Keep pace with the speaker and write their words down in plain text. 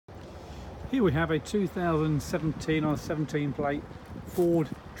Here we have a 2017 on a 17 plate Ford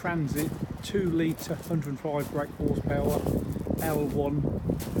Transit 2 litre 105 brake horsepower L1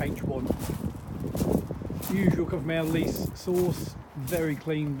 H1. Usual come from our lease source, very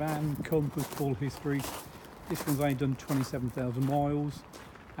clean van, compass, full history. This one's only done 27,000 miles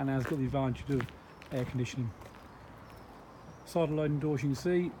and has got the advantage of air conditioning. Side loading doors you can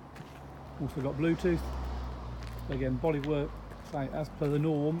see, also got Bluetooth. Again, bodywork, say as per the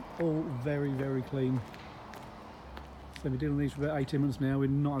norm, all very clean. So we've been dealing with these for about 18 months now, we're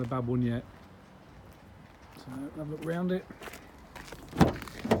not had a bad one yet. So have a look around it.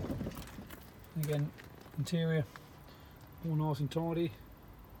 Again, interior, all nice and tidy.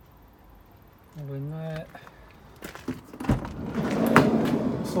 All in there.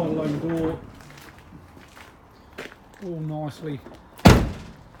 Side loading door, all nicely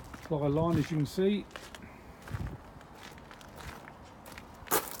like a line as you can see.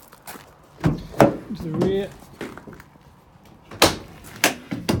 Into the rear,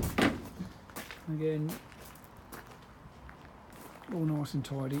 again all nice and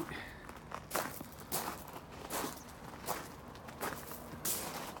tidy.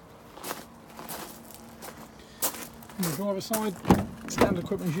 On the driver's side, standard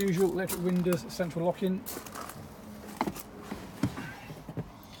equipment as usual, electric windows, central locking.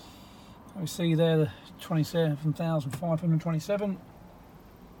 We see there the 27,527.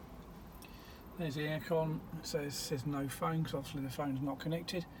 There's the aircon. It says no phone because obviously the phone's not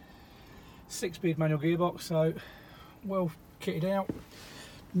connected. 6-speed manual gearbox, so well kitted out.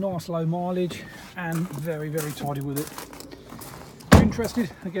 Nice low mileage and very tidy with it. If you're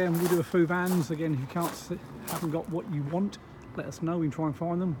interested, again we do a few vans. Again, if you haven't got what you want, let us know. We can try and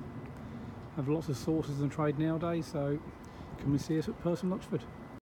find them. Have lots of sources in trade nowadays, so come and see us at Person Luxford.